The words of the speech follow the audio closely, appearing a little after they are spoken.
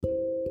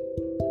Hey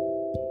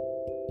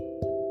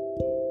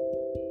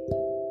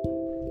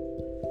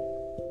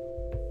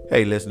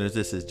listeners,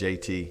 this is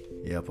JT.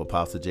 Yep,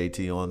 Apostle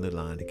JT on the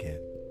line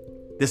again.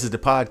 This is the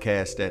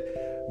podcast that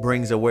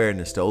brings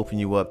awareness to open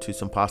you up to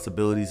some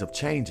possibilities of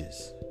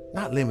changes.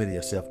 Not limiting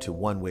yourself to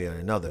one way or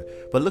another,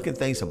 but looking at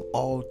things from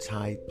all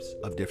types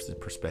of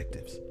different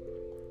perspectives.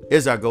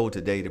 Here's our goal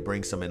today, to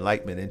bring some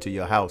enlightenment into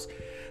your house,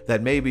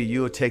 that maybe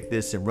you'll take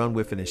this and run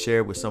with it and share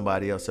it with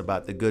somebody else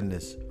about the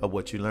goodness of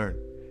what you learned.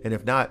 And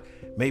if not,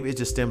 maybe it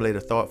just stimulate a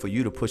thought for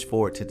you to push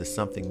forward to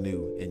something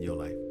new in your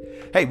life.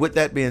 Hey, with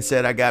that being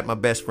said, I got my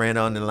best friend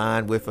on the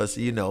line with us.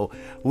 You know,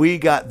 we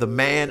got the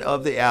man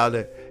of the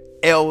hour,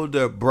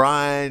 Elder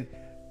Brian,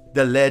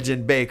 the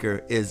legend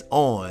Baker, is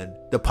on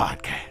the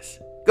podcast.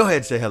 Go ahead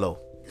and say hello.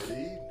 Good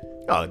evening.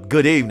 Oh,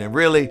 good evening.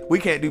 Really? We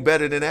can't do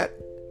better than that?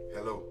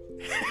 Hello.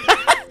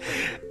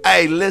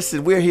 Hey,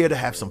 listen, we're here to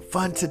have some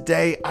fun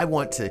today. I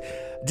want to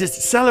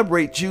just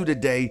celebrate you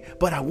today,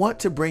 but I want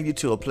to bring you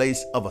to a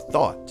place of a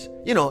thought.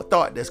 You know, a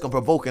thought that's going to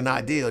provoke an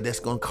idea that's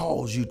going to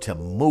cause you to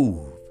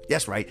move.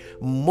 That's right,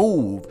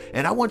 move.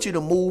 And I want you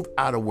to move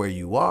out of where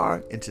you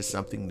are into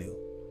something new.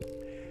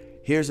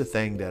 Here's the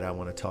thing that I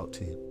want to talk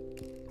to you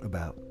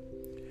about.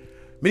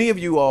 Many of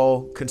you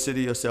all consider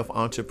yourself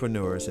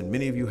entrepreneurs, and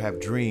many of you have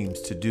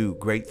dreams to do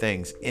great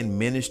things in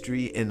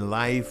ministry, in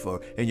life,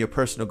 or in your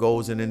personal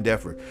goals and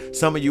endeavor.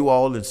 Some of you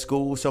all in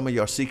school, some of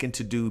you are seeking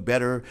to do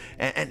better,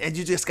 and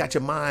you just got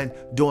your mind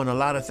doing a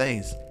lot of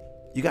things.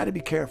 You got to be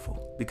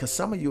careful, because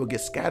some of you will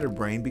get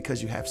scatterbrained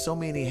because you have so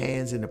many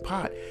hands in the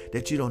pot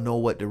that you don't know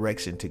what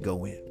direction to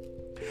go in.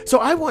 So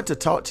I want to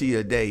talk to you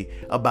today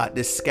about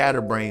this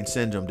scatterbrain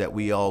syndrome that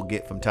we all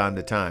get from time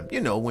to time. You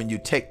know, when you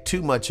take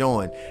too much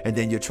on and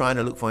then you're trying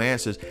to look for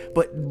answers.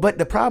 But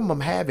the problem I'm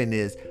having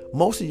is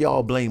most of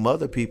y'all blame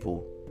other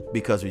people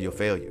because of your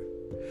failure.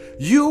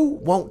 You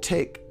won't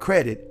take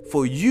credit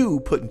for you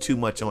putting too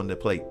much on the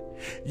plate.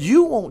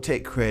 You won't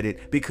take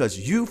credit because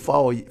you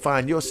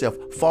find yourself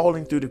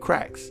falling through the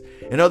cracks.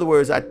 In other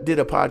words, I did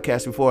a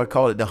podcast before. I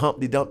called it the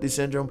Humpty Dumpty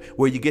syndrome,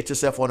 where you get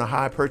yourself on a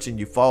high perch and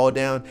you fall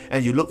down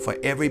and you look for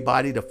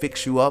everybody to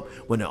fix you up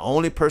when the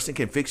only person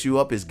can fix you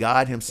up is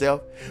God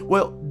himself.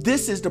 Well,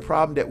 this is the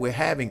problem that we're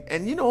having.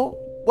 And you know,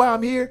 while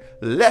I'm here,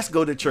 let's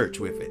go to church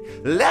with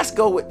it. Let's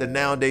go with the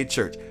nowadays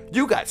church.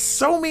 You got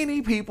so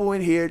many people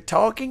in here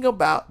talking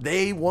about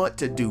they want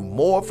to do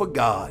more for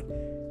God,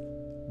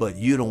 but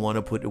you don't want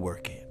to put the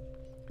work in.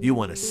 You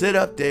want to sit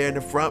up there in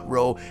the front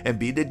row and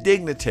be the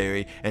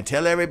dignitary and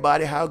tell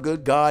everybody how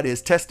good God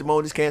is.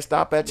 Testimonies can't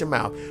stop at your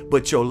mouth,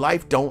 but your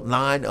life don't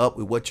line up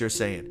with what you're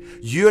saying.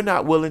 You're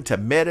not willing to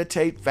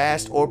meditate,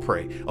 fast, or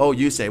pray. Oh,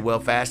 you say, well,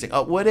 fasting,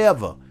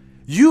 whatever.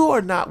 You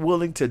are not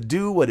willing to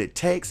do what it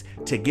takes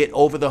to get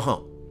over the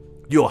hump.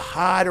 You'll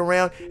hide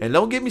around, and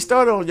don't get me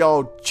started on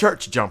y'all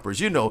church jumpers.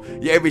 You know,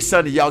 every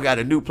Sunday y'all got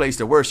a new place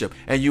to worship,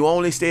 and you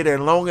only stay there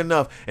long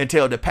enough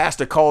until the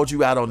pastor calls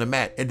you out on the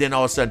mat, and then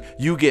all of a sudden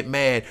you get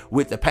mad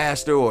with the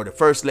pastor or the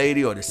first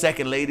lady or the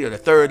second lady or the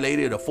third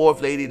lady or the fourth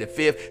lady, the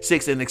fifth,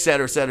 sixth, and et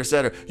cetera, et cetera, et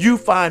cetera. You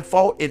find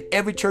fault in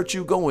every church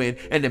you go in,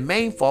 and the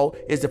main fault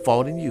is the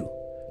fault in you.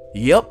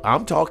 Yep,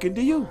 I'm talking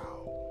to you.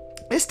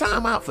 It's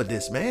time out for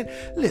this, man.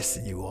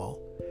 Listen, you all.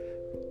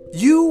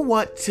 You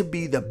want to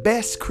be the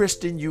best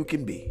Christian you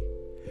can be.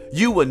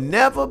 You will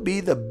never be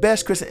the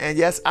best Christian. And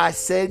yes, I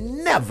said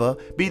never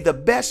be the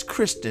best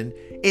Christian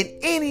in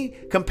any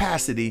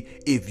capacity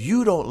if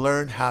you don't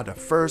learn how to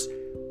first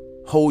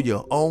hold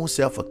your own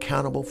self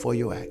accountable for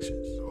your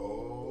actions.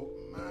 Oh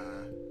my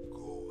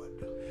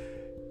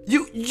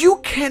God. You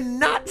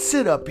cannot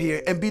sit up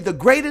here and be the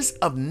greatest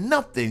of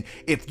nothing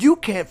if you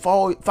can't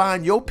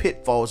find your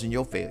pitfalls and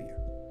your failure.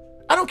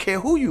 I don't care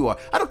who you are.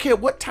 I don't care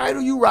what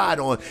title you ride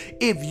on.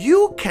 If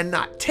you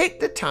cannot take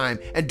the time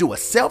and do a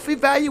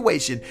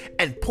self-evaluation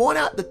and point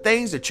out the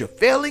things that you're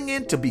failing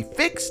in to be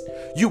fixed,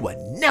 you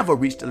will never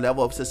reach the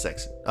level of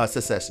success. I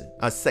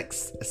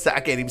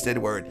can't even say the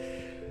word.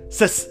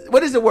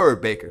 What is the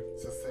word, Baker?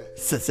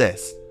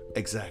 Success.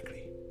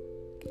 Exactly.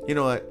 You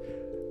know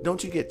what?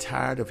 Don't you get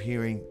tired of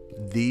hearing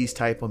these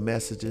type of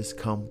messages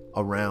come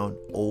around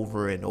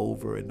over and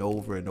over and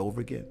over and over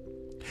again?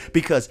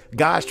 Because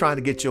God's trying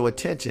to get your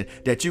attention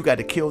that you got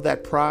to kill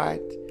that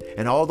pride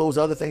and all those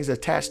other things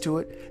attached to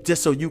it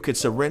just so you can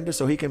surrender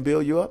so he can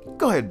build you up.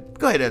 Go ahead,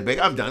 Ed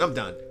Baker. I'm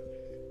done.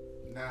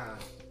 Now,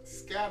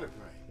 scatterbrain.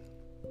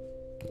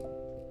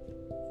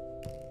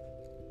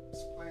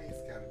 Explain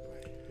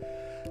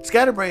scatterbrain.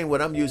 Scatterbrain,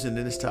 what I'm using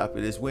in this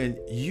topic is when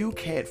you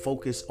can't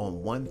focus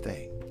on one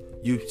thing.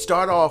 You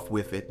start off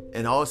with it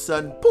and all of a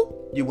sudden, poof,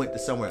 you went to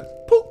somewhere else.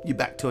 Poof, you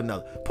back to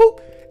another. Poof.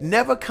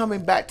 Never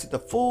coming back to the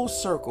full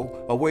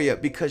circle of where you're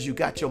at because you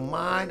got your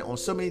mind on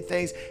so many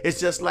things. It's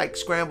just like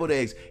scrambled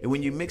eggs. And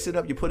when you mix it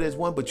up, you put it as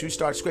one, but you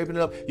start scraping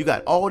it up, you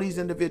got all these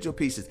individual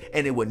pieces.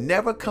 And it will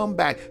never come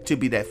back to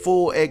be that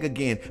full egg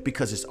again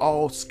because it's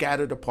all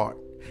scattered apart.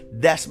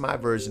 That's my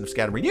version of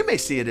scattering. You may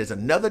see it as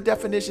another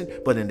definition,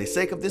 but in the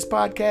sake of this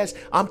podcast,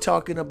 I'm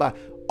talking about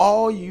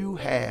all you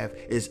have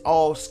is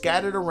all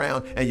scattered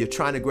around, and you're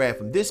trying to grab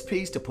from this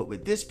piece to put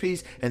with this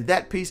piece and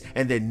that piece,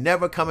 and they're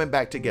never coming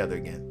back together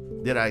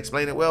again. Did I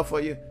explain it well for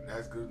you?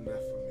 That's good enough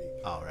for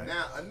me. All right.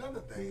 Now,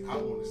 another thing I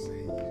want to say,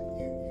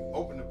 you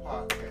open the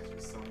podcast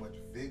with so much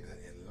vigor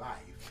in life,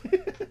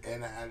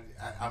 and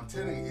I'm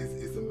telling you,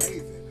 it's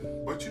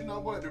amazing. But you know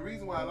what? The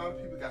reason why a lot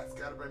of people got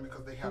scatterbrained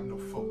because they have no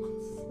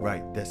focus.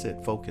 Right. That's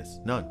it. Focus.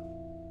 None.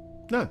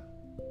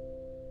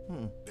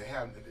 They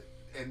have,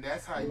 and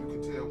that's how you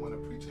can tell when a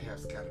preacher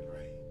has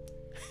scatterbrained.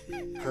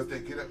 Because they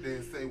get up there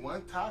and say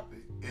one topic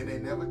and they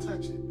never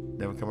touch it.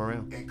 Never come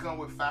around. And come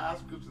with 5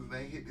 scriptures and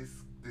they hit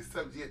this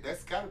subject. That's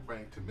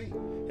scatterbrained to me.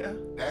 Yeah.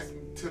 That's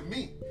to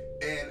me.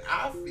 And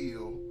I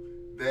feel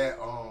that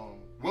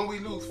when we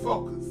lose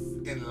focus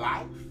in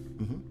life,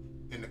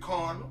 in the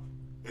carnal,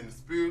 in the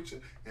spiritual,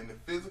 in the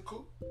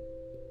physical,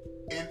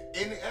 in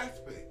any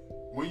aspect,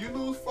 when you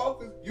lose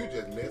focus, you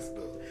just messed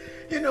up.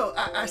 You know,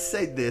 I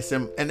say this,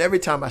 and every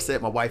time I say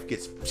it, my wife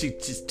she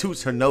just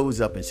toots her nose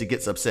up and she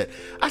gets upset.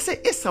 I say,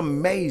 it's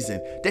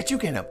amazing that you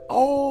can have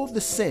all the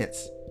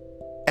sense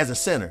as a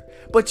sinner,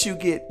 but you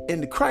get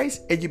into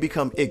Christ and you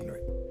become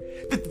ignorant.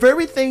 The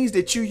very things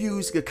that you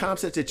use, the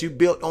concepts that you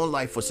built on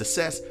life for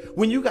success,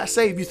 when you got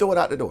saved, you throw it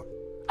out the door.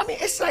 I mean,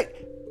 it's like,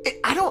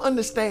 I don't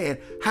understand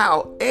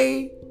how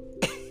A,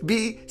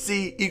 B,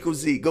 C equals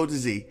Z, go to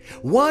Z.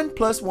 1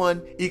 +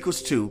 1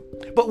 = 2.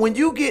 But when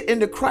you get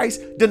into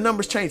Christ, the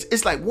numbers change.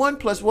 It's like 1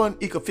 + 1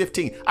 =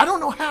 15. I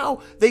don't know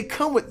how they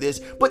come with this,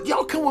 but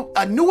y'all come with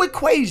a new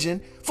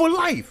equation for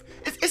life.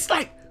 It's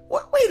like,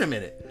 wait a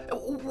minute.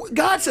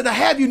 God said, I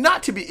have you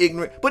not to be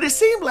ignorant, but it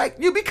seemed like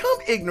you become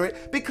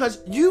ignorant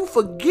because you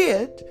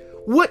forget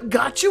what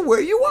got you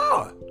where you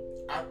are.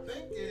 I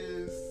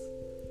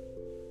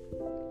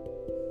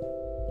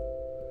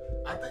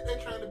think they're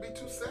trying to be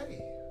too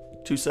saved.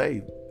 Too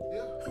saved.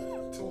 Yeah,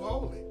 too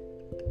holy.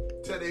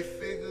 Till they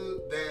figure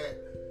that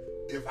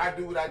if I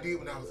do what I did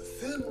when I was a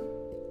sinner,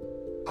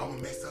 I'm going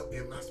to mess up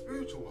in my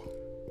spiritual walk.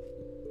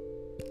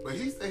 But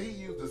he said he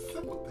used the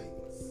simple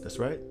things. That's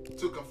right.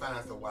 To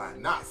confine. So why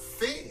not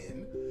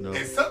sin? No.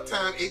 And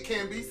sometimes it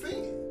can be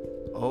sin.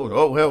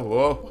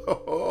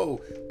 Oh,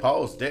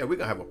 pause there. We're going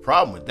to have a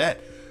problem with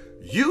that.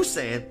 You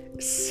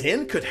saying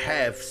sin could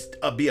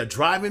be a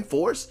driving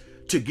force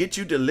to get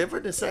you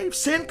delivered and saved?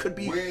 Sin could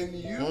be... When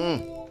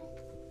you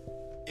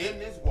in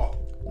this walk,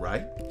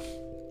 right,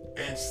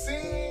 and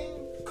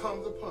sin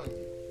comes upon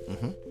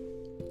you,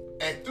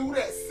 and through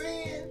that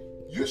sin,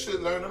 you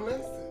should learn a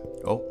lesson.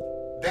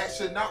 Oh. That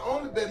should not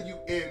only better you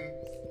in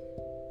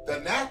the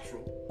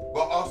natural,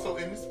 but also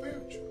in the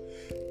spiritual.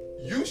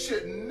 You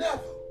should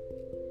never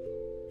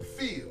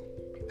feel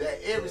that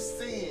every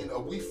sin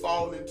we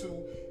fall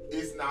into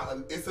is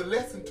it's a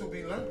lesson to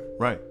be learned.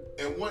 Right.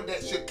 And one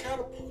that should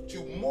catapult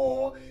you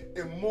more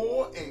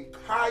and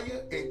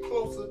higher and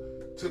closer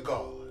to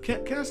God.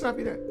 Can I stop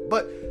you there?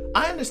 But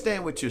I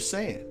understand what you're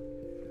saying.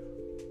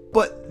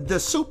 But the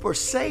super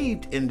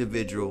saved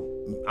individual,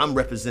 I'm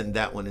representing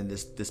that one in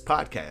this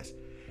podcast.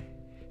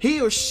 He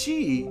or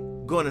she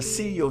gonna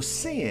see your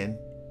sin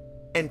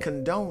and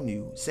condone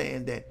you,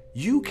 saying that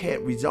you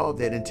can't resolve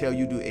that until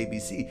you do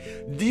ABC.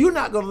 You're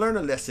not gonna learn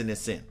a lesson in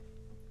sin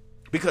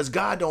because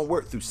God don't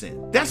work through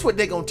sin. That's what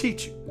they're gonna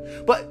teach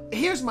you. But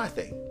here's my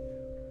thing.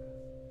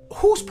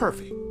 Who's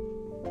perfect?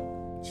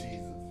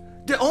 Jesus.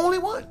 The only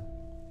one.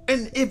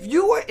 And if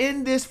you are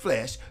in this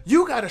flesh,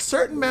 you got a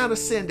certain amount of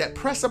sin that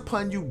press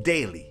upon you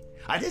daily.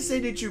 I didn't say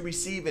that you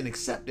receive and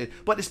accept it,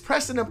 but it's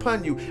pressing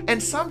upon you.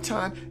 And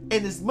sometimes,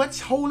 and as much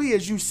holy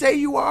as you say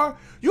you are,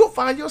 you'll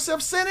find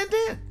yourself sinning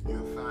then.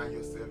 You'll find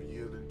yourself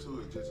yielding to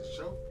it just to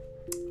show.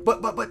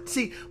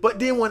 But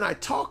then when I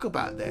talk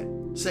about that,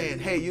 saying,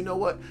 hey, you know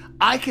what?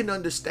 I can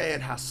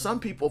understand how some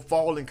people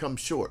fall and come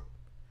short.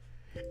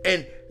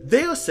 And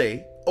they'll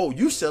say, oh,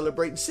 you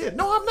celebrating sin.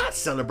 No, I'm not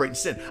celebrating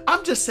sin.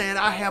 I'm just saying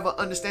I have an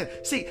understanding.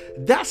 See,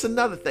 that's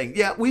another thing.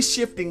 Yeah, we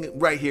shifting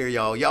right here,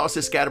 y'all. Y'all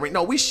said scattering.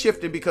 No, we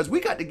shifting because we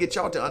got to get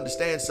y'all to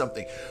understand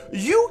something.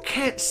 You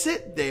can't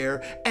sit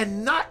there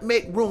and not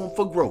make room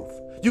for growth.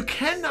 You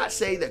cannot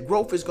say that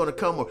growth is going to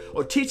come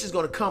or teaching is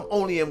going to come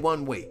only in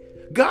one way.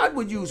 God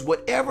will use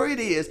whatever it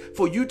is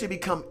for you to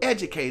become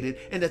educated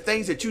in the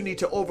things that you need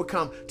to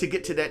overcome to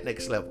get to that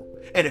next level.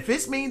 And if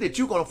it's mean that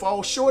you're going to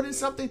fall short in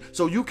something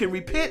so you can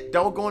repent,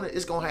 doggone it,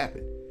 it's going to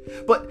happen.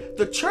 But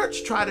the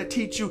church try to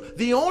teach you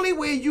the only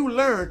way you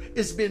learn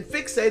is being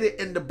fixated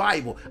in the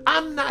Bible.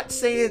 I'm not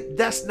saying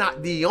that's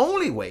not the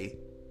only way.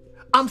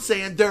 I'm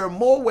saying there are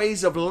more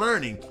ways of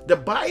learning. The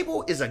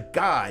Bible is a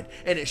guide,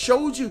 and it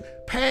shows you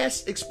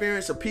past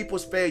experience of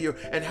people's failure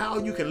and how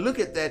you can look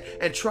at that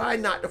and try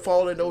not to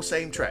fall in those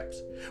same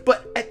traps.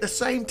 But at the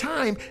same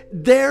time,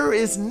 there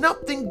is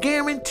nothing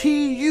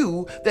guarantee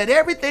you that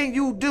everything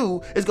you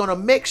do is going to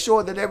make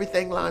sure that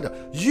everything lined up.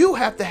 You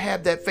have to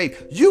have that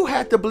faith. You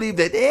have to believe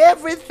that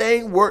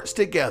everything works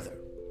together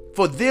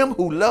for them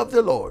who love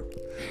the Lord,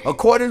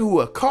 according to who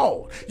are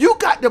called. You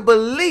got to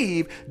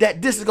believe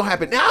that this is going to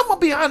happen. Now, I'm going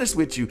to be honest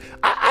with you.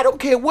 I I don't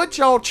care what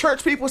y'all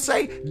church people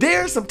say.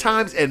 There's some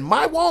times in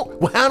my walk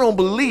when I don't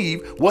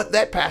believe what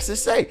that passage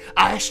say.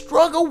 I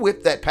struggle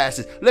with that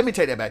passage. Let me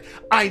take that back.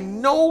 I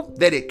know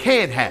that it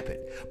can happen,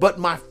 but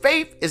my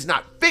faith is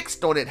not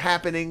fixed on it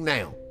happening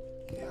now.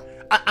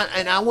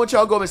 And I want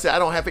y'all to go and say, I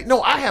don't have faith.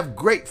 No, I have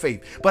great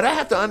faith. But I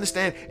have to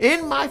understand,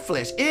 in my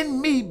flesh, in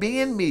me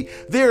being me,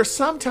 there are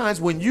some times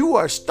when you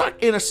are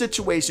stuck in a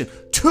situation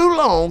too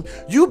long,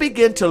 you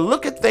begin to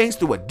look at things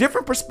through a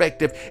different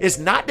perspective. It's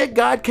not that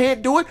God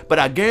can't do it, but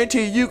I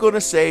guarantee you're going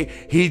to say,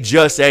 he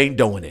just ain't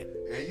doing it.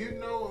 And you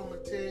know, I'm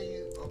going to tell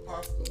you,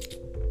 Apostle,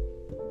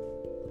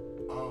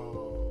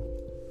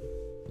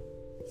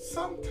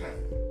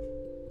 sometimes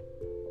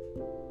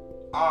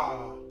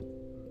our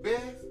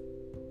best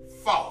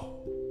fall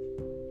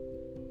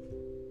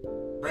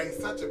brings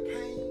such a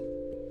pain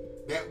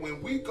that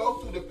when we go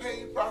through the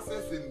pain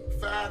process and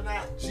find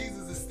out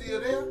Jesus is still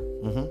there,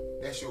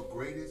 that's your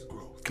greatest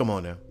growth. Come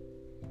on now.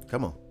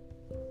 Come on.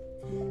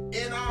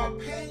 In our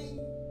pain,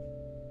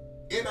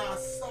 in our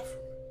suffering,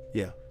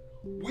 yeah,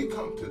 we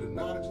come to the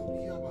knowledge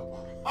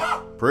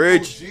of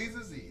Preach. who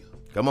Jesus is.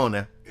 Come on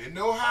now. And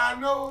know how I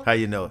know it? How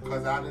you know it?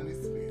 Because I done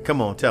experienced.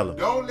 Come on, tell them.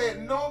 Don't let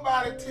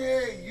nobody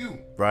tell you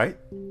Right?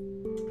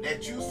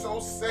 that you so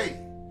safe,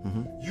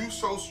 you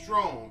so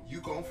strong, you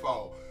gonna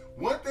fall.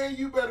 One thing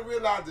you better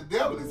realize, the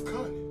devil is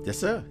cunning. Yes,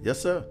 sir.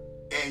 Yes, sir.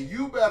 And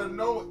you better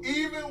know,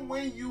 even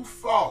when you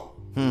fall,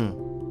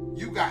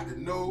 you got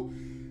to know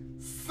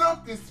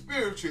something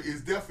spiritual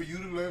is there for you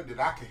to learn, that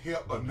I can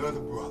help another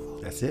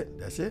brother. That's it.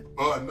 That's it.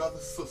 Or another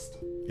sister.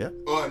 Yeah.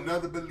 Or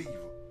another believer.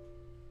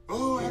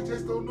 Oh, I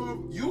just don't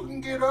know if you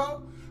can get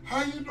up.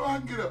 How you know I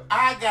can get up?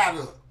 I got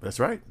up. That's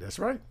right. That's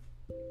right.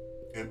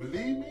 And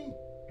believe me,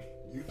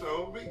 you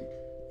told me,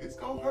 it's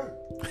gonna hurt.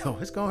 Oh,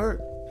 it's gonna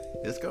hurt.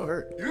 It's gonna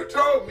hurt. You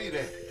told me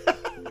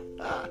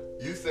that.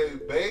 You say,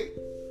 babe,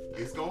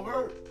 it's gonna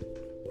hurt,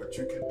 but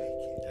you can make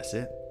it. That's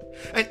it.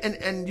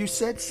 And you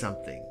said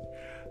something.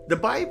 The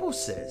Bible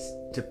says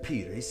to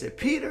Peter, he said,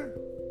 Peter,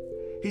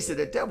 he said,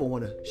 the devil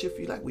want to shift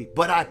you like wheat,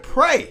 but I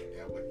pray.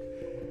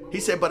 He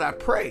said, but I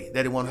pray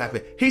that it won't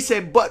happen. He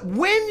said, but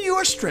when you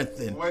are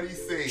strengthened, What he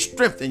said?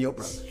 strengthen your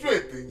brother.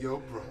 Strengthen your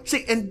brother.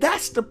 See, and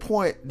that's the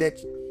point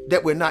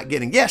that we're not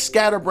getting. Yes,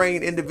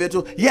 scatterbrained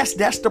individual. Yes,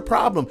 that's the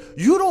problem.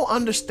 You don't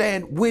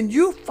understand when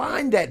you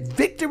find that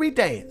victory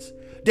dance,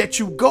 that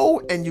you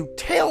go and you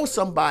tell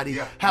somebody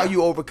how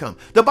you overcome.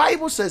 The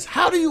Bible says,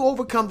 how do you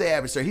overcome the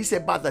adversary? He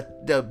said, by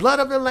the blood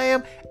of the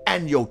Lamb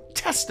and your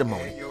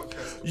testimony.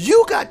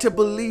 You got to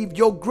believe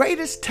your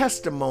greatest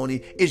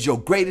testimony is your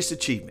greatest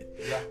achievement.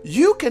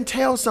 You can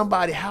tell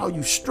somebody how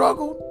you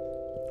struggled,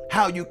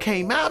 how you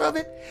came out of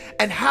it,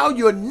 and how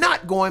you're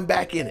not going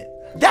back in it.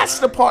 That's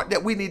the part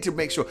that we need to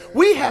make sure.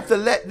 We have to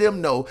let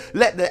them know,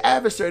 let the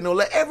adversary know,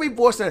 let every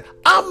voice know,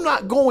 I'm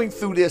not going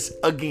through this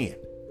again.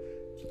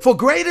 For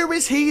greater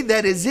is he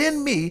that is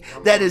in me,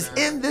 that is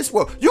in this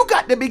world. You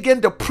got to begin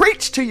to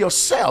preach to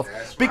yourself,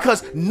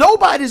 because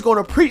nobody's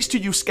going to preach to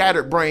you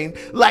scattered brain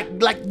like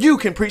you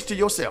can preach to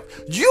yourself.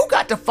 You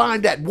got to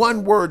find that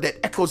one word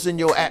that echoes in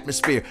your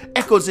atmosphere,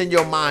 echoes in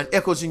your mind,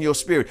 echoes in your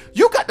spirit.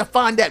 You got to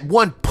find that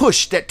one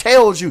push that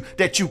tells you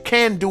that you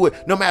can do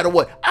it no matter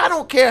what. I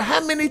don't care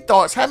how many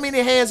thoughts, how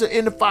many hands are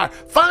in the fire.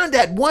 Find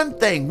that one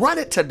thing, run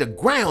it to the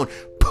ground,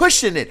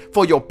 pushing it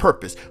for your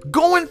purpose,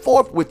 going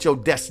forth with your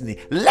destiny.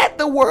 Let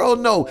the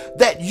world know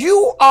that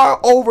you are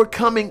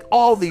overcoming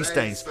all these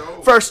things.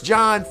 1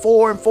 John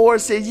 4:4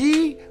 says,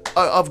 ye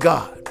are of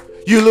God.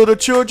 You little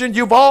children,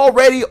 you've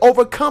already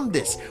overcome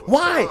this.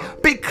 Why?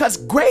 Because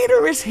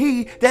greater is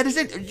he that is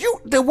in you.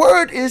 The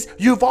word is,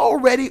 you've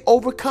already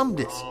overcome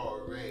this.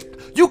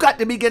 You got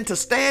to begin to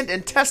stand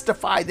and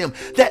testify them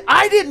that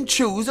I didn't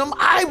choose them.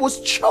 I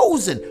was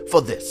chosen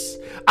for this.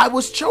 I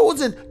was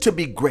chosen to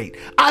be great.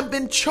 I've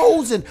been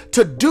chosen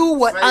to do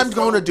what I'm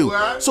going to do.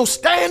 So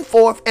stand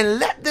forth and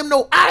let them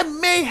know I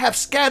may have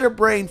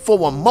scatterbrained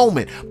for a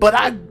moment, but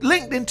I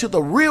linked into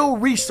the real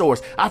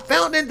resource. I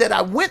found in that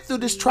I went through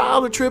this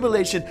trial or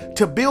tribulation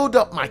to build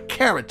up my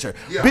character,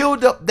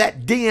 build up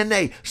that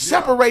DNA,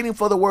 separating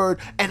for the word,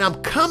 and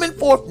I'm coming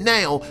forth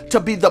now to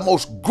be the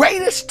most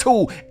greatest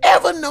tool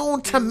ever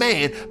known to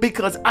man,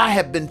 because I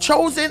have been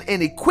chosen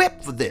and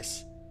equipped for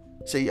this.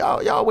 See,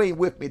 y'all ain't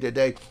with me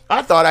today.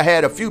 I thought I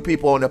had a few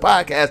people on the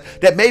podcast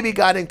that maybe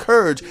got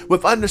encouraged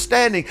with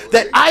understanding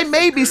that I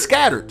may be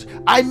scattered.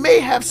 I may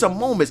have some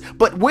moments,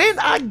 but when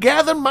I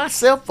gather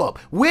myself up,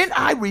 when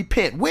I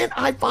repent, when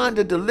I find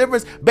a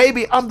deliverance,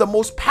 baby, I'm the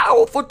most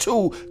powerful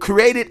tool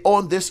created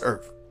on this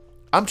earth.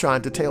 I'm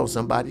trying to tell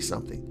somebody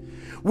something.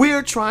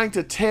 We're trying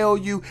to tell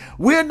you,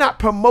 we're not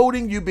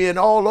promoting you being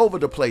all over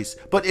the place.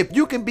 But if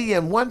you can be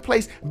in one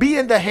place, be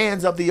in the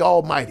hands of the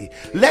Almighty.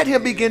 Let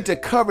him begin to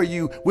cover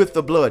you with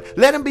the blood.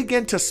 Let him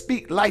begin to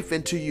speak life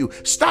into you.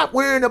 Stop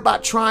worrying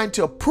about trying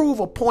to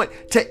prove a point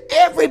to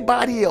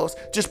everybody else.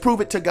 Just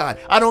prove it to God.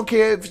 I don't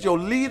care if it's your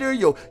leader,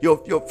 your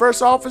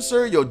first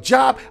officer, your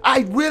job.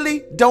 I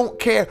really don't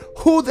care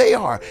who they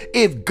are.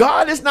 If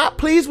God is not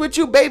pleased with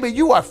you, baby,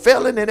 you are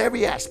failing in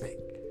every aspect.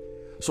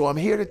 So I'm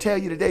here to tell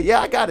you today, yeah,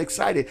 I got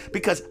excited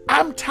because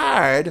I'm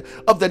tired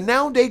of the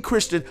nowadays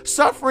Christian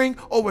suffering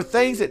over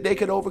things that they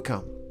could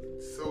overcome.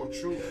 So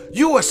true.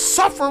 You are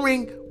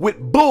suffering with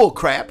bull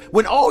crap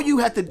when all you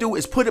have to do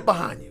is put it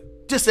behind you.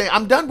 Just say,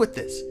 I'm done with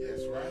this.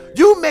 That's right.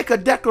 You make a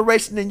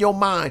declaration in your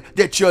mind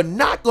that you're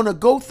not going to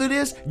go through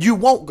this, you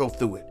won't go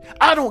through it.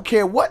 I don't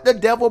care what the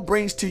devil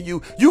brings to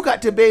you. You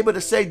got to be able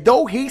to say,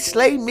 though he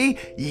slay me,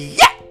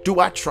 yet do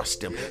I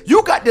trust him.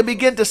 You got to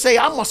begin to say,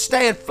 I'm going to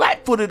stand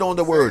flat-footed on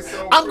the word.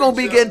 I'm going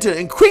to begin to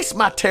increase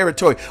my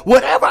territory.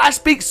 Whatever I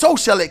speak, so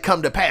shall it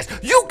come to pass.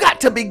 You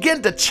got to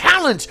begin to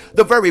challenge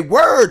the very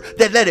word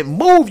that let it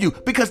move you,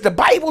 because the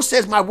Bible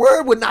says my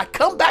word would not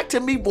come back to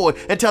me void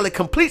until it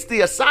completes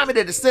the assignment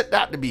that is sent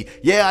out to me.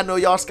 Yeah, I know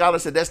y'all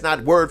scholars said that's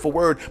not word for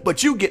word,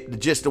 but you get the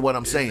gist of what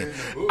I'm saying.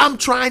 I'm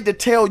trying to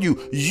tell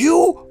you,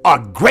 you are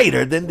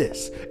greater than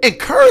this.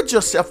 Encourage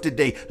yourself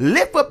today.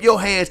 Lift up your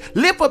hands,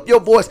 lift up your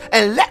voice,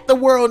 and let the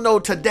world know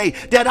today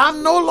that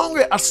I'm no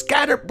longer a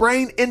scattered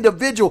brain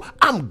individual.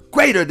 I'm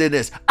greater than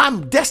this.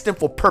 I'm destined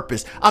for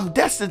purpose. I'm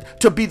destined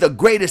to be the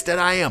greatest that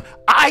I am.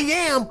 I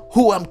am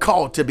who I'm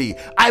called to be.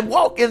 I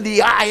walk in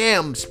the I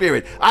am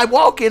spirit. I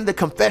walk in the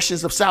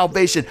confessions of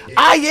salvation.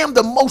 I am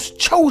the most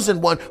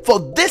chosen one for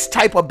this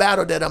type of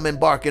battle that I'm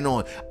embarking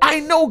on. I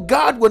know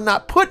God will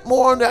not put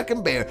more on than I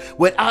can bear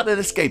without an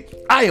escape.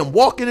 I am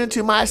walking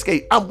into my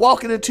escape. I'm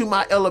walking into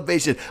my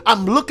elevation.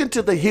 I'm looking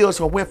to the hills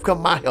from whence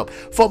come my help.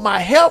 For my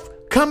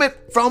help coming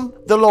from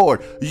the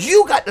Lord.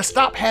 You got to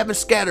stop having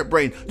scattered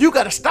brain. You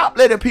got to stop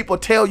letting people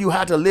tell you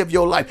how to live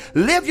your life.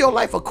 Live your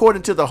life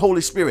according to the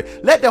Holy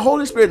Spirit. Let the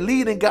Holy Spirit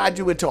lead and guide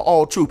you into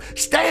all truth.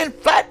 Stand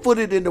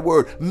flat-footed in the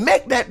word.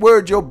 Make that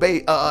word your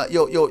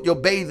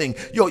bathing,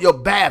 your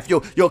bath,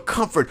 your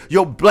comfort,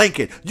 your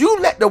blanket. You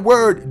let the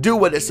word do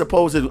what it's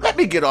supposed to do. Let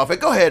me get off it.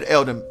 Go ahead,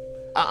 Elder.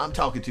 I'm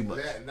talking too much.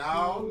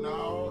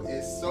 No,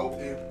 it's so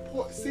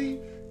important. See,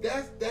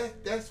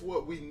 that's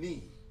what we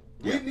need.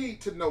 We need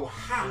to know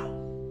how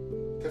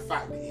to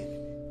fight the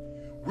enemy.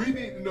 We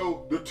need to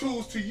know the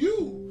tools to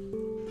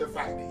use to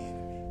fight the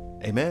enemy.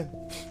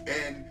 Amen.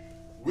 And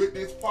with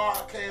this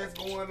podcast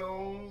going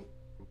on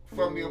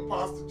from the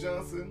Apostle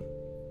Johnson,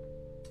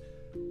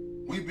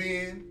 we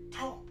being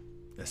taught.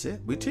 That's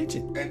it. We're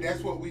teaching. And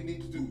that's what we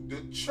need to do.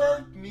 The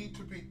church needs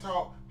to be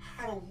taught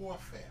how to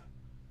warfare.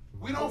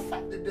 We don't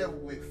fight the devil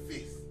with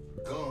fists,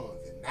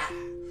 guns, and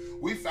knives.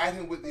 We fight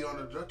him with the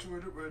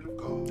unadulterated word of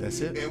God. That's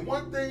it. And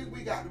one thing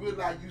we got to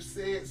realize, you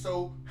said,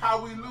 so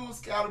how we lose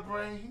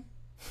scatterbrain?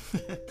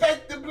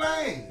 Take the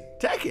blame.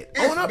 Take it.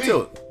 It's Own up me.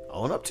 to it.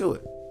 Own up to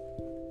it.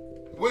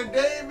 When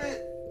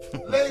David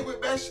lay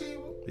with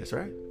Bathsheba, That's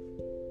right.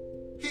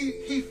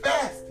 he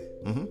fasted.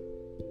 Mm-hmm.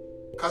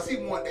 Because he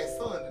wanted that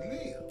son to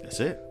live. That's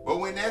it. But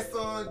when that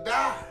son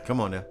died, Come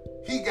on now.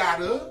 he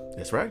got up,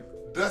 That's right.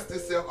 dusted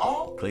himself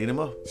off, Clean him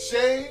up.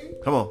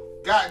 shaved, Come on.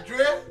 got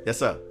dressed. Yes,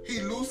 sir.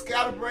 He loosed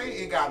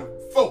scatterbrain and got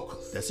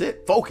focused. That's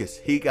it. Focus.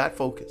 He got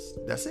focused.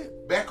 That's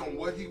it. Back on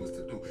what he was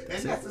to do.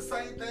 And that's it. the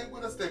same thing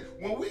with us. That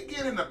when we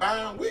get in the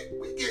bind, we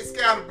get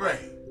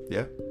scatterbrain.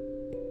 Yeah.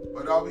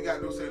 But all we got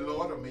to do is say,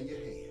 Lord, I'm in your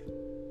hand.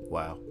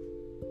 Wow.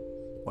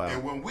 And Wow.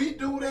 when we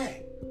do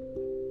that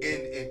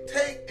and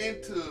take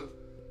into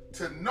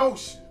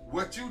notion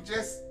what you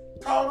just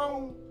taught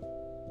on,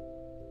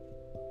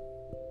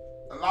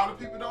 a lot of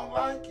people don't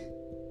like it.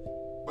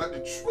 But the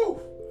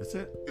truth That's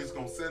it. is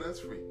going to set us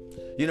free.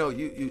 You know,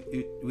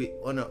 we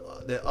on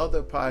the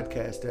other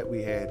podcast that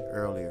we had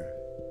earlier,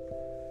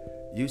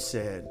 you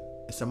said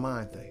it's a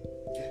mind thing.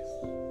 Yes.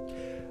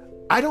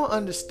 I don't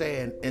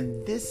understand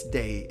in this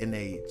day and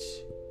age,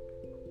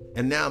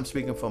 and now I'm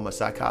speaking from a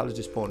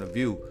psychologist's point of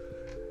view,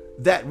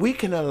 that we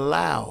can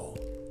allow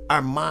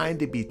our mind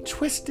to be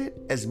twisted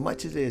as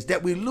much as it is,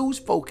 that we lose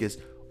focus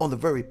on the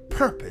very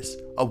purpose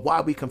of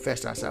why we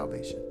confess our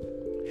salvation.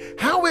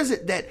 How is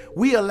it that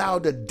we allow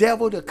the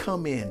devil to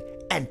come in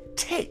and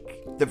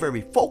take the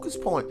very focus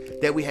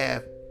point that we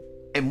have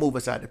and move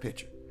us out of the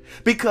picture?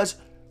 Because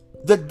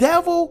the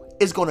devil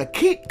is going to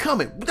keep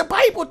coming. The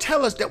Bible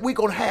tells us that we're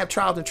going to have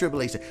trials and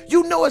tribulation.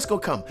 You know it's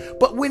going to come.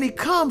 But when he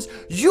comes,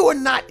 you are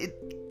not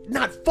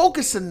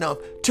focused enough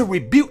to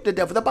rebuke the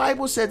devil. The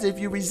Bible says if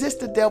you resist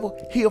the devil,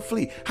 he'll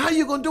flee. How are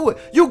you going to do it?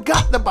 You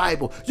got the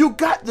Bible. You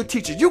got the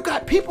teachers. You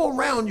got people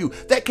around you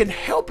that can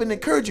help and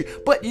encourage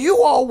you. But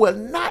you all will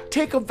not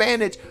take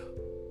advantage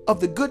of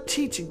the good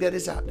teaching that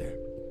is out there.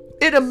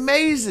 It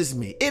amazes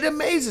me. It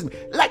amazes me.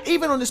 Like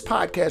even on this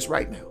podcast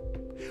right now.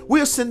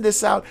 We'll send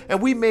this out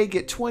and we may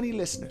get 20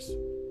 listeners.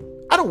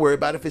 I don't worry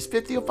about if it's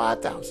 50 or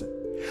 5,000.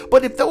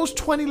 But if those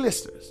 20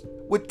 listeners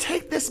would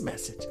take this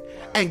message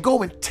and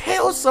go and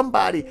tell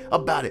somebody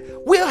about it,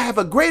 we'll have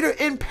a greater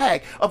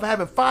impact of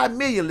having 5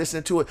 million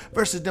listening to it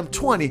versus them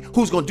 20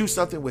 who's going to do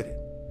something with it.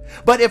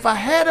 But if I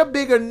had a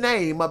bigger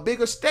name, a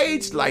bigger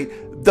stage light,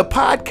 the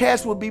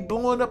podcast would be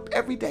blowing up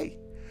every day.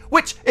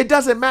 Which it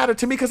doesn't matter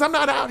to me because I'm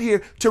not out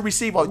here to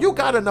receive all. You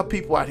got enough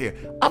people out here.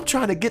 I'm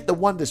trying to get the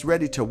one that's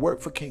ready to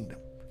work for kingdom.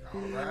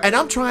 And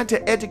I'm trying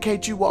to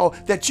educate you all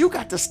that you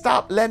got to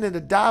stop letting the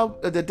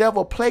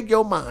devil plague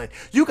your mind.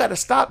 You got to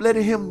stop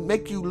letting him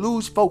make you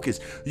lose focus.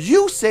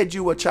 You said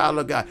you were a child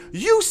of God.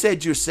 You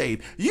said you're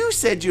saved. You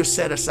said you're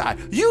set aside.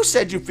 You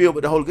said you're filled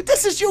with the Holy Ghost.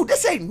 This is you.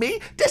 This ain't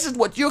me. This is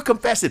what you're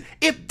confessing.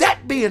 If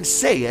that being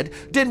said,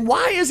 then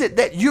why is it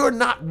that you're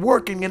not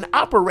working and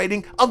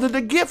operating under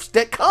the gifts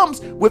that comes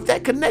with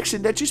that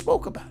connection that you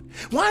spoke about?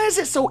 Why is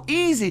it so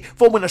easy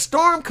for when a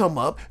storm come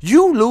up,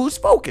 you lose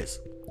focus?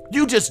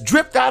 You just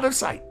drift out of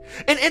sight.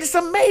 And it's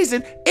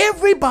amazing.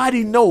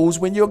 Everybody knows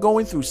when you're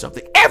going through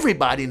something.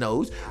 Everybody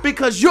knows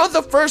because you're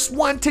the first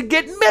one to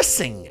get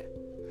missing.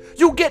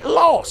 You get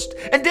lost.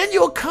 And then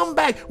you'll come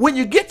back. When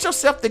you get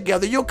yourself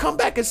together, you'll come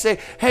back and say,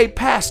 hey,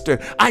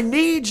 Pastor, I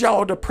need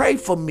y'all to pray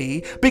for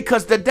me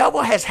because the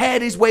devil has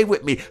had his way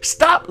with me.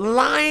 Stop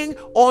lying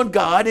on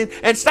God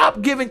and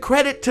stop giving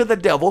credit to the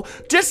devil.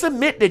 Just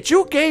admit that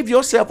you gave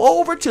yourself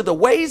over to the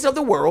ways of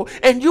the world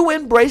and you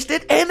embraced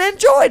it and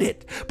enjoyed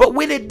it. But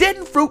when it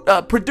didn't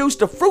produce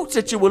the fruits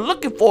that you were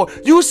looking for,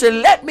 you said,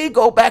 let me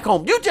go back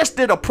home. You just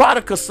did a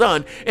prodigal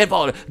son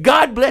involved.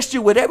 God blessed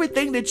you with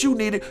everything that you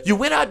needed. You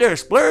went out there and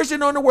splurged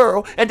on the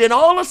world, and then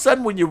all of a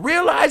sudden when you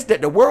realized that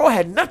the world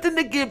had nothing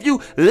to give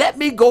you, let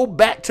me go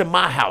back to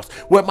my house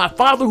where my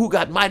father who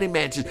got mighty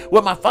mansions,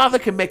 where my father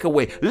can make a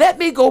way. Let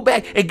me go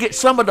back and get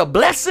some of the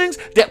blessings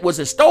that was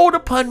bestowed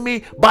upon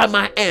me by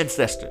my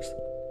ancestors.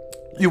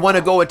 You want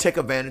to go and take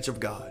advantage of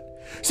God.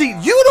 See,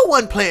 you're the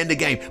one playing the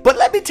game. But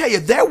let me tell you,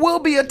 there will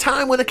be a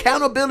time when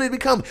accountability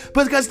becomes,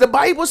 because the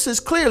Bible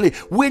says clearly,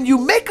 when you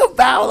make a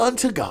vow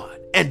unto God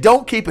and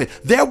don't keep it,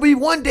 there'll be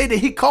one day that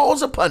he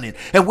calls upon it.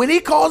 And when he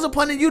calls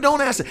upon it, you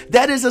don't answer.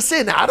 That is a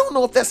sin. Now, I don't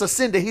know if that's a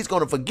sin that he's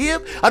going to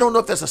forgive. I don't know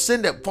if that's a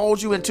sin that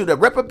falls you into the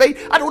reprobate.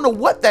 I don't know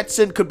what that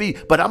sin could be.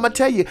 But I'm going to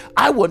tell you,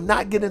 I will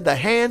not get in the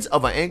hands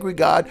of an angry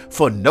God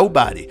for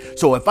nobody.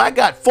 So if I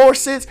got 4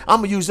 cents,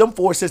 I'm going to use them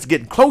 4 cents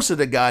getting closer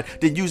to God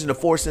than using the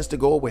 4 cents to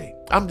go away.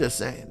 I'm just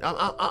saying.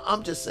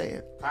 I'm just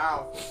saying.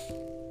 Powerful.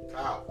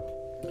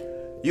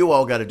 You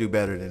all got to do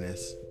better than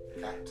this.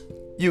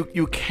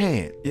 You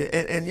can't.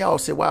 And y'all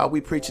say, wow,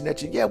 we preaching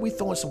at you. Yeah, we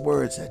throwing some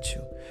words at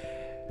you.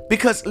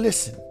 Because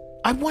listen,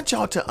 I want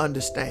y'all to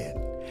understand,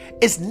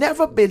 it's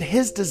never been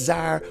his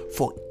desire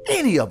for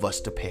any of us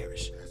to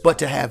perish, but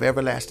to have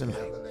everlasting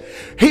life.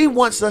 He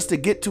wants us to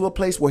get to a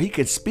place where he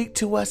can speak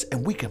to us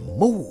and we can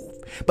move.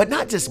 But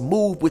not just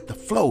move with the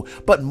flow,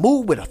 but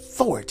move with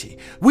authority.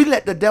 We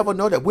let the devil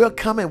know that we're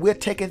coming, we're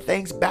taking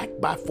things back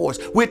by force.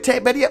 But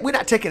yet we're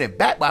not taking it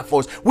back by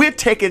force. We're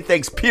taking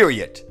things,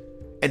 period.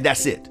 And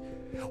that's it.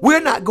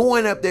 We're not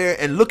going up there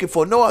and looking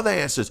for no other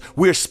answers.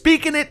 We're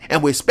speaking it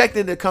and we're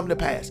expecting it to come to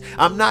pass.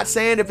 I'm not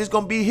saying if it's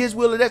going to be his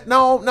will or that.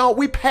 No,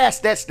 we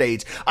passed that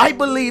stage. I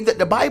believe that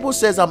the Bible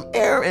says I'm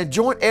heir and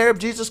joint heir of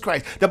Jesus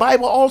Christ. The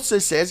Bible also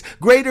says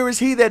greater is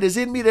he that is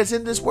in me that's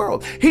in this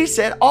world. He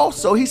said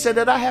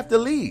that I have to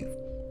leave.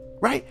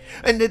 Right?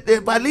 And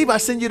if I leave, I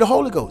send you the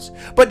Holy Ghost.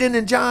 But then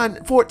in John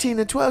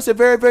 14:12 it said,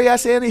 very, very, I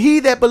say unto you, he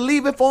that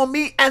believeth on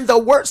me and the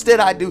works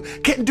that I do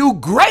can do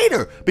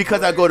greater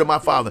because I go to my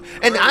Father.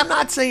 And I'm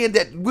not saying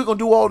that we're going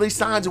to do all these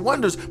signs and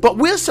wonders, but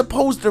we're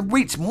supposed to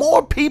reach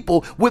more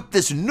people with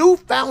this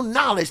newfound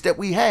knowledge that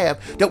we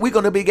have that we're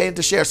going to begin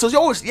to share. So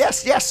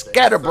yes,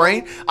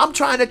 scatterbrain, I'm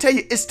trying to tell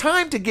you, it's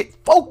time to get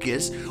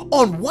focused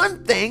on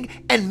one thing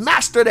and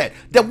master that.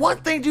 The one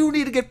thing you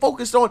need to get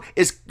focused on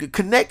is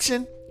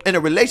connection in a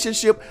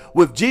relationship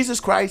with Jesus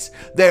Christ,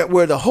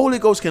 where the Holy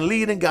Ghost can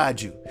lead and guide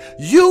you.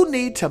 You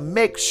need to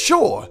make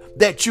sure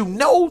that you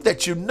know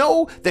that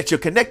you're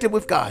connected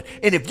with God.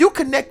 And if you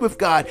connect with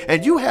God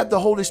and you have the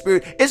Holy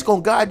Spirit, it's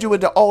going to guide you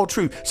into all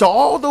truth. So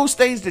all those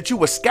things that you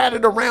were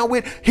scattered around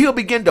with, he'll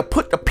begin to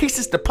put the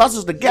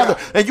puzzles together,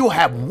 and you'll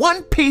have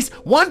one piece,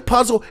 one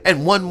puzzle,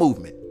 and one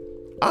movement.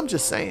 I'm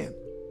just saying.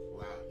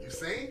 Wow, you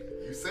saying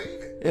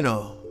it. You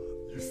know,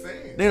 You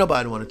saying ain't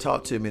nobody want to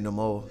talk to me no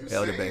more,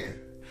 Elder Baker.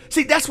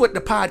 See, that's what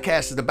the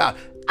podcast is about.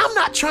 I'm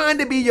not trying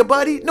to be your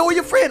buddy nor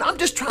your friend. I'm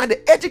just trying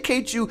to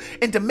educate you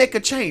and to make a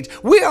change.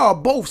 We are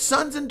both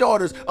sons and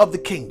daughters of the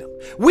kingdom.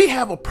 We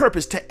have a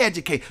purpose to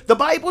educate. The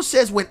Bible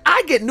says when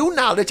I get new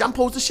knowledge, I'm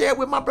supposed to share it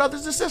with my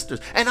brothers and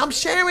sisters. And I'm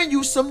sharing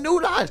you some new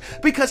knowledge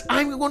because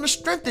I'm going to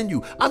strengthen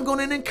you. I'm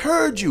going to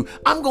encourage you.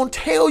 I'm going to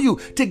tell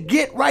you to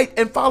get right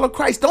and follow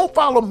Christ. Don't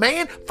follow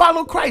man,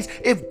 follow Christ.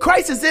 If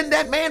Christ is in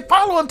that man,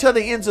 follow him to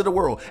the ends of the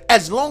world,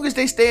 as long as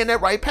they stay in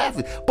that right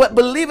path. But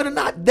believe it or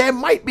not, there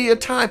might be a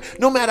time,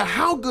 no matter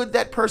how good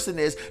that person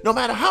is, no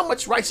matter how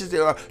much righteous they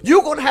are,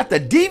 you're going to have to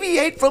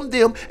deviate from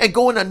them and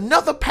go in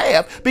another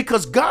path,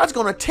 because God's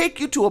going to take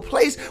you to a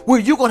place where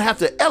you're going to have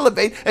to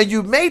elevate, and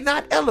you may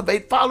not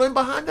elevate following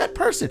behind that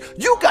person.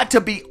 You got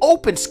to be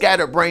open,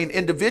 scatterbrained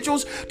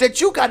individuals, that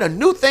you got a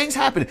new things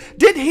happening.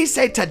 Didn't he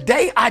say,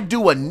 today I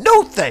do a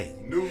new thing?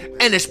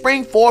 And it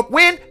spring forth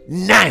when?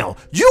 Now.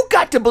 You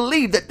got to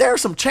believe that there are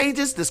some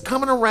changes that's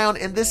coming around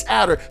in this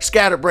outer,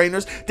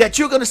 scatterbrainers, that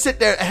you're going to sit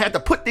there and have to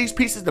put these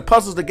pieces, the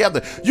puzzles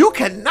together. You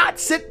cannot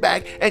sit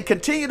back and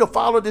continue to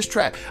follow this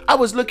trap. I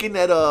was looking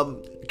at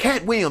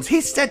Cat Williams,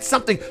 he said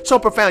something so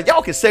profound.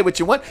 Y'all can say what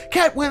you want.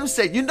 Cat Williams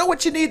said, you know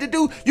what you need to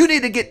do? You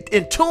need to get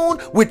in tune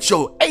with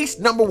your ace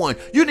number one.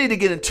 You need to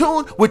get in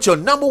tune with your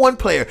number one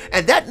player.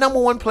 And that number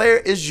one player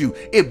is you.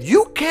 If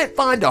you can't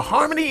find the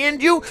harmony in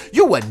you,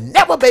 you will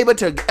never be able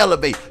to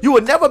elevate. You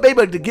will never be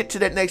able to get to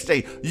that next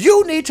stage.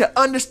 You need to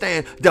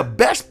understand the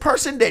best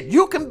person that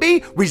you can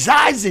be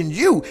resides in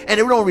you.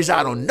 And it don't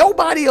reside on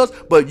nobody else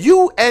but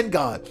you and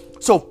God.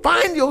 So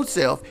find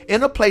yourself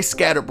in a place,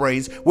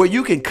 scatterbrains, where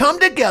you can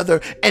come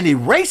together and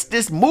erase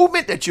this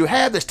movement that you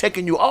have that's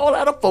taking you all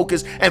out of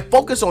focus and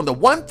focus on the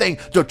one thing,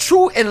 the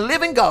true and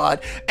living God,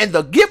 and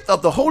the gift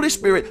of the Holy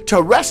Spirit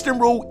to rest and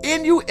rule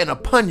in you and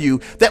upon you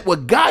that will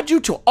guide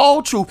you to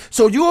all truth.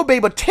 So you will be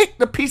able to take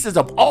the pieces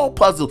of all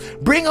puzzles,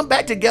 bring them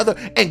back together,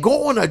 and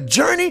go on a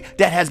journey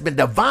that has been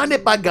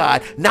divined by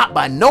God, not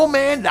by no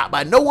man, not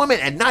by no woman,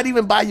 and not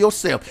even by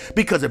yourself.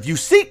 Because if you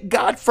seek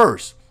God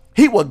first,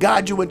 He will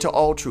guide you into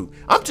all truth.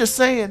 I'm just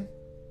saying.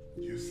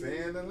 You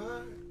saying a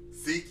line.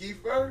 Seek ye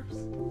first.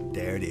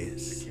 There it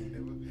is. The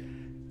kingdom of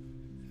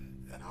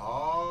heaven. And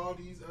all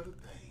these other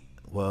things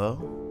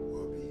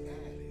will be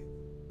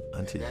added.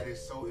 Unto that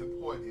is so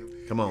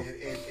important. Come on.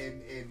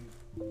 And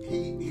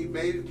he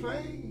made it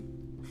plain.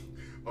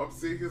 I'm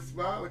sitting here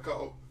smiling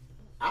because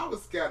I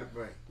was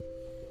scatterbrained.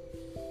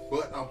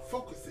 But I'm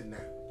focusing now.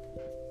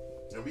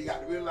 And we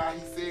got to realize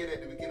he said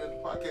at the beginning of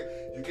the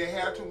podcast, you can't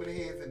have too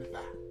many hands in the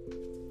fire.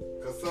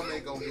 Because some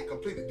ain't going to get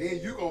completed.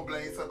 Then you going to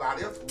blame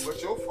somebody else for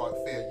what your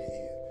failure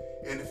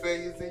is. And the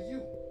failure is in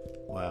you.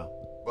 Wow.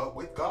 But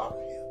with God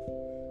here,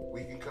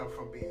 we can come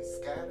from being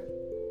scattered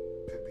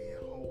to being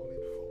whole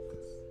and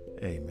focused.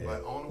 Amen.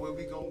 But only way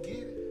we going to get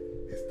it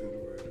is through the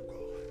word of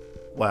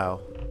God. Wow.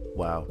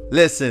 Wow.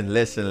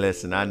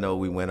 Listen. I know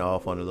we went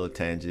off on a little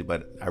tangent,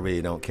 but I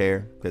really don't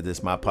care because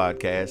it's my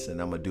podcast and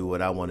I'm going to do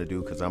what I want to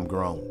do because I'm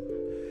grown.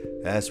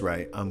 That's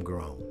right. I'm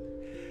grown.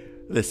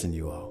 Listen,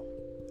 you all.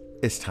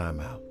 It's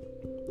time out.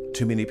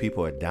 Too many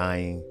people are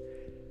dying,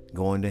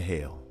 going to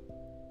hell,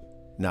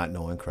 not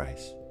knowing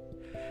Christ.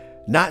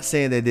 Not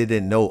saying that they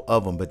didn't know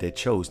of him, but they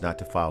chose not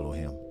to follow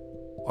him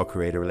or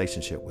create a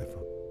relationship with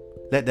him.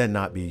 Let that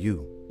not be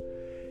you.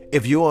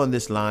 If you're on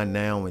this line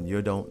now and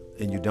you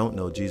don't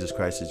know Jesus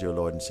Christ as your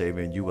Lord and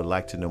Savior and you would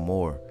like to know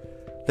more,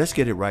 let's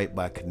get it right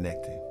by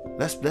connecting.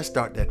 Let's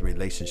start that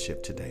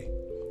relationship today.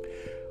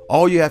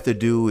 All you have to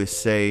do is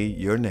say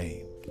your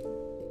name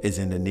is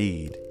in the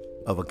need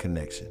of a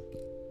connection.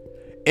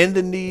 In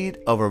the need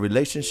of a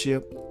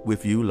relationship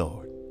with you,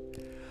 Lord.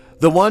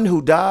 The one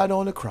who died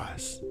on the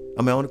cross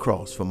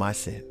for my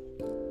sin,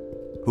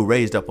 who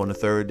raised up on the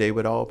third day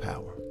with all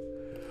power,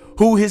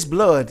 who his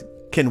blood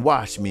can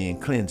wash me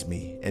and cleanse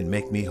me and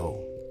make me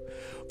whole.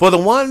 For the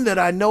one that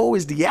I know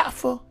is the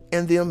Alpha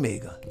and the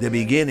Omega, the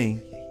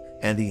beginning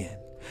and the end.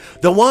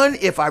 The one,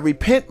 if I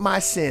repent my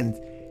sins,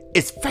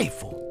 is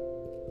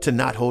faithful to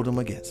not hold them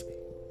against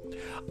me.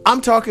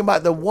 I'm talking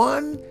about the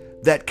one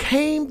that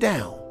came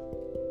down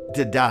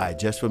to die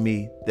just for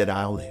me that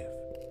I'll live.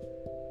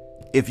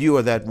 If you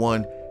are that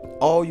one,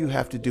 all you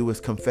have to do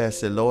is confess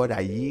that, Lord,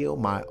 I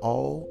yield my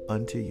all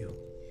unto you.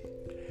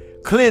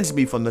 Cleanse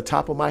me from the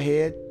top of my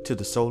head to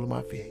the sole of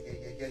my feet.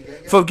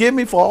 Forgive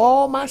me for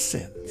all my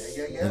sins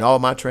and all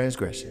my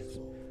transgressions.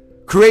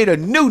 Create a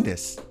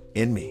newness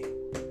in me.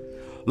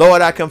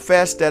 Lord, I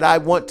confess that I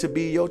want to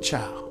be your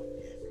child.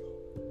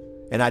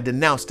 And I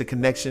denounce the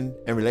connection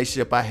and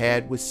relationship I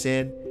had with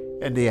sin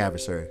and the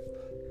adversary.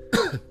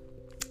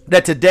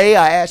 That today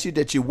I ask you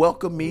that you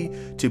welcome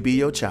me to be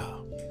your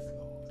child.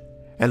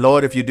 And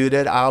Lord, if you do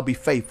that, I'll be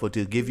faithful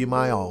to give you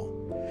my all.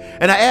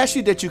 And I ask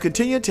you that you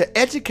continue to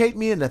educate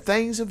me in the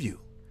things of you,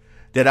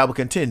 that I will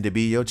continue to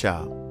be your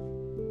child.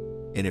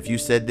 And if you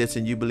said this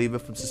and you believe it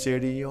from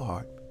sincerity in your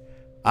heart,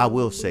 I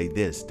will say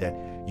this, that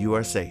you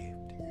are saved.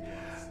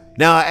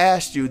 Now I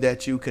ask you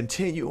that you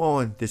continue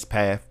on this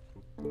path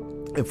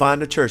and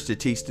find a church to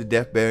teach the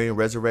death, burial, and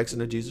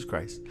resurrection of Jesus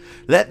Christ.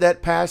 Let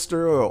that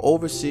pastor or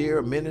overseer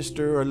or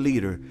minister or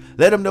leader,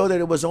 let them know that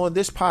it was on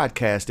this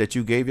podcast that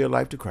you gave your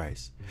life to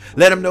Christ.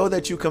 Let them know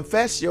that you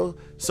confess your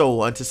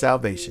soul unto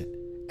salvation,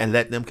 and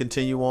let them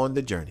continue on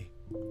the journey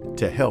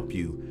to help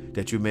you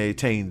that you may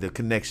attain the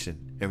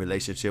connection and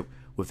relationship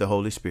with the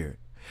Holy Spirit.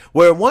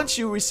 Where once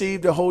you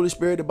receive the Holy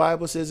Spirit, the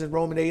Bible says in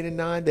Romans 8 and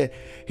 9 that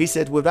he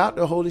said, without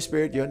the Holy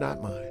Spirit, you're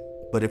not mine.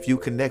 But if you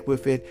connect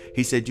with it,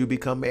 he said, you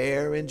become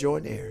heir and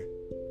joint heir.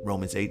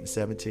 Romans 8 and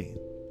 17.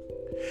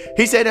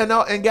 He said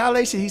in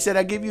Galatians, he said,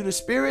 I give you the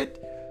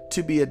Spirit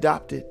to be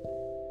adopted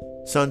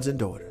sons and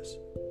daughters.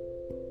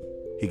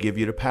 He give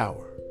you the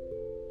power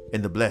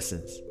and the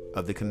blessings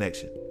of the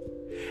connection.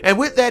 And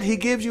with that, he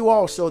gives you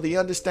also the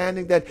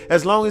understanding that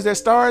as long as there's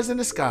stars in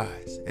the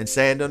skies and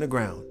sand on the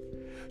ground,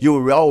 you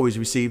will always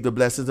receive the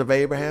blessings of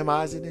Abraham,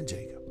 Isaac, and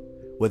Jacob.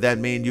 What that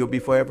means, you'll be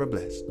forever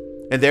blessed.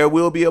 And there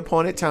will be a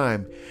appointed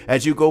time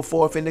as you go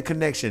forth in the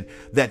connection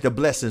that the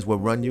blessings will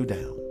run you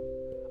down.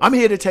 I'm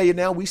here to tell you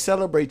now, we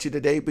celebrate you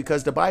today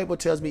because the Bible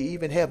tells me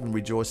even heaven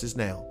rejoices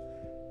now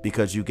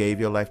because you gave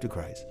your life to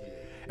Christ.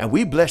 And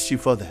we bless you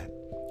for that.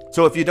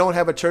 So if you don't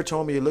have a church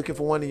home and you're looking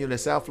for one and you're in the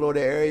South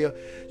Florida area,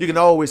 you can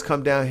always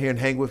come down here and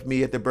hang with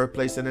me at the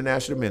Birthplace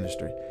International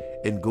Ministry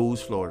in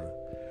Goulds, Florida.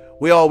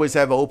 We always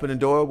have an open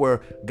door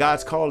where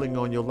God's calling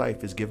on your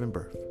life is giving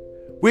birth.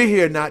 We're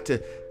here not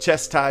to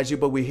chastise you,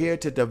 but we're here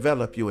to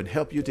develop you and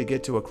help you to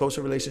get to a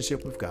closer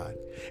relationship with God.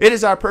 It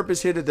is our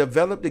purpose here to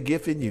develop the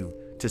gift in you,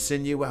 to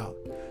send you out,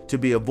 to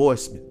be a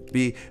voice,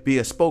 be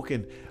a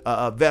spoken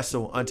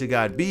vessel unto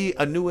God, be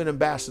a new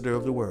ambassador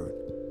of the word,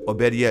 or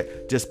better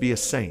yet, just be a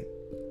saint.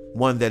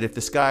 One that if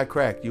the sky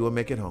cracked, you will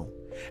make it home.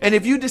 And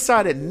if you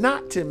decided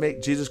not to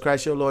make Jesus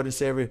Christ your Lord and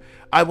Savior,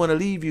 I want to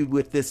leave you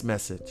with this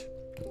message.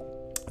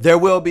 There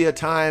will be a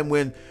time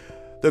when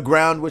the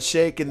ground would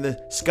shake and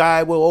the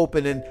sky will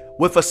open, and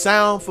with a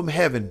sound from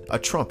heaven, a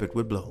trumpet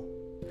would blow.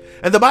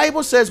 And the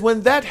Bible says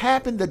when that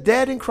happened, the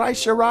dead in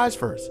Christ shall rise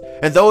first.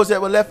 And those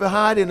that were left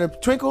behind in a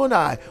twinkle of an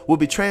eye will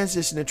be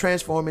transitioned and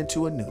transformed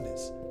into a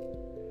newness.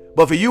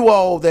 But for you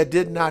all that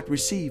did not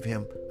receive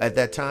him at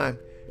that time,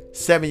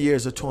 7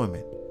 years of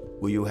torment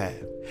will you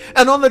have.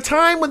 And on the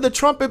time when the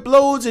trumpet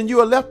blows and you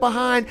are left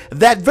behind,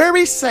 that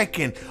very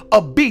second,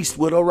 a beast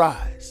would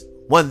arise.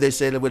 One, they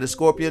said, with a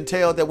scorpion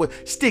tail that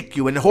would stick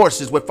you, and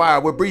horses with fire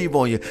would breathe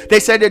on you. They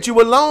said that you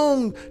would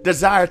long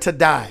desire to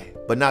die,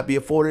 but not be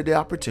afforded the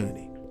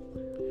opportunity.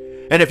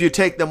 And if you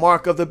take the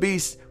mark of the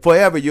beast,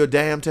 forever you're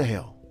damned to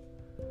hell.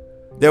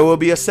 There will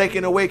be a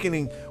second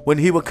awakening when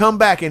he will come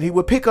back and he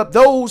will pick up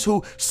those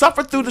who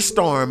suffered through the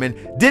storm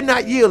and did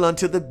not yield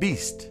unto the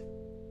beast.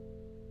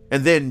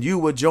 And then you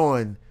will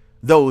join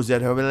those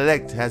that have been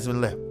elect has been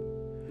left.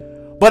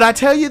 But I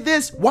tell you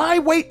this, why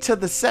wait till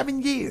the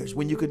 7 years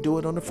when you could do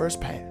it on the first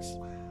pass?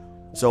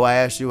 So I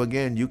ask you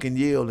again, you can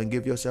yield and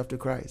give yourself to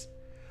Christ.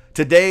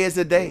 Today is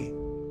the day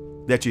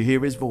that you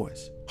hear his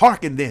voice.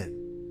 Hearken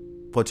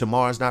then, for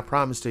tomorrow is not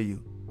promised to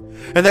you.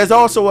 And there's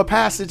also a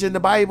passage in the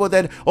Bible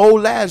that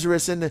old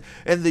Lazarus and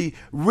the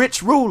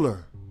rich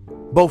ruler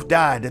both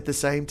died at the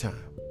same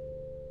time.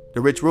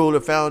 The rich ruler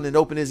found and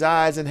opened his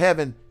eyes in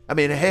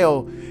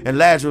hell, and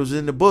Lazarus was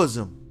in the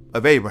bosom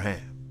of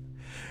Abraham.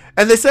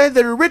 And they said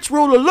that the rich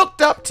ruler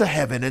looked up to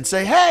heaven and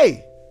say,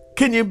 hey,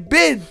 can you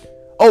bid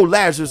old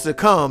Lazarus to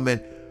come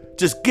and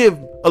just give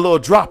a little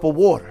drop of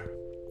water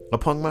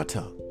upon my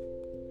tongue?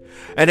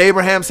 And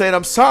Abraham said,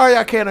 I'm sorry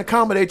I can't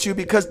accommodate you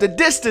because the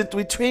distance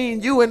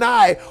between you and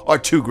I are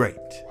too great.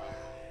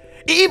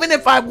 Even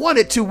if I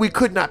wanted to, we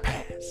could not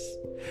pass.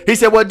 He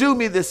said, well, do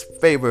me this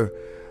favor,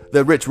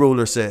 the rich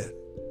ruler said.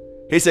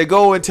 He said,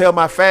 go and tell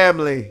my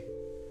family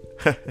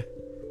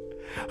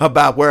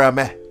about where I'm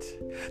at,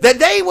 that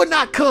they would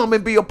not come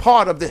and be a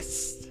part of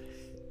this.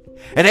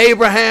 And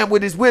Abraham,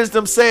 with his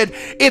wisdom, said,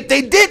 if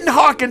they didn't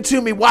hearken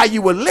to me while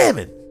you were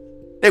living,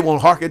 they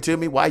won't hearken to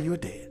me while you're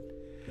dead.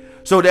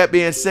 So that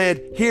being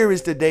said, here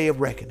is the day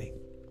of reckoning.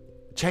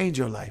 Change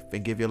your life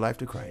and give your life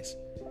to Christ.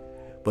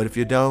 But if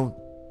you don't,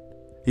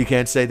 you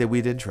can't say that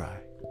we didn't try.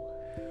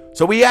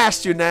 So we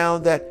ask you now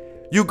that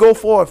you go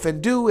forth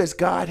and do as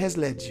God has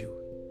led you.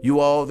 You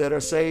all that are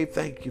saved,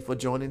 thank you for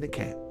joining the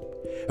camp.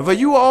 And for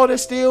you all that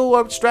still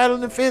are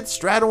straddling the fence,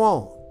 straddle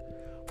on.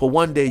 For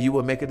one day you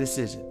will make a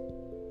decision.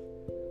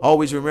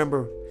 Always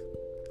remember,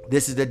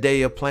 this is the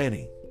day of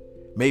planting.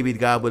 Maybe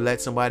God will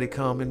let somebody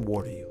come and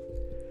water you.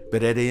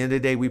 But at the end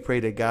of the day, we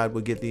pray that God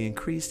will get the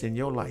increase in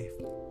your life.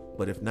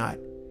 But if not,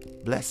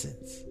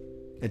 blessings.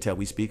 Until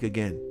we speak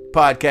again.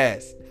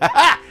 Podcast.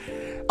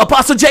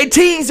 Apostle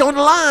JT's on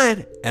the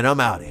line. And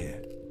I'm out of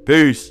here.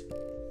 Peace.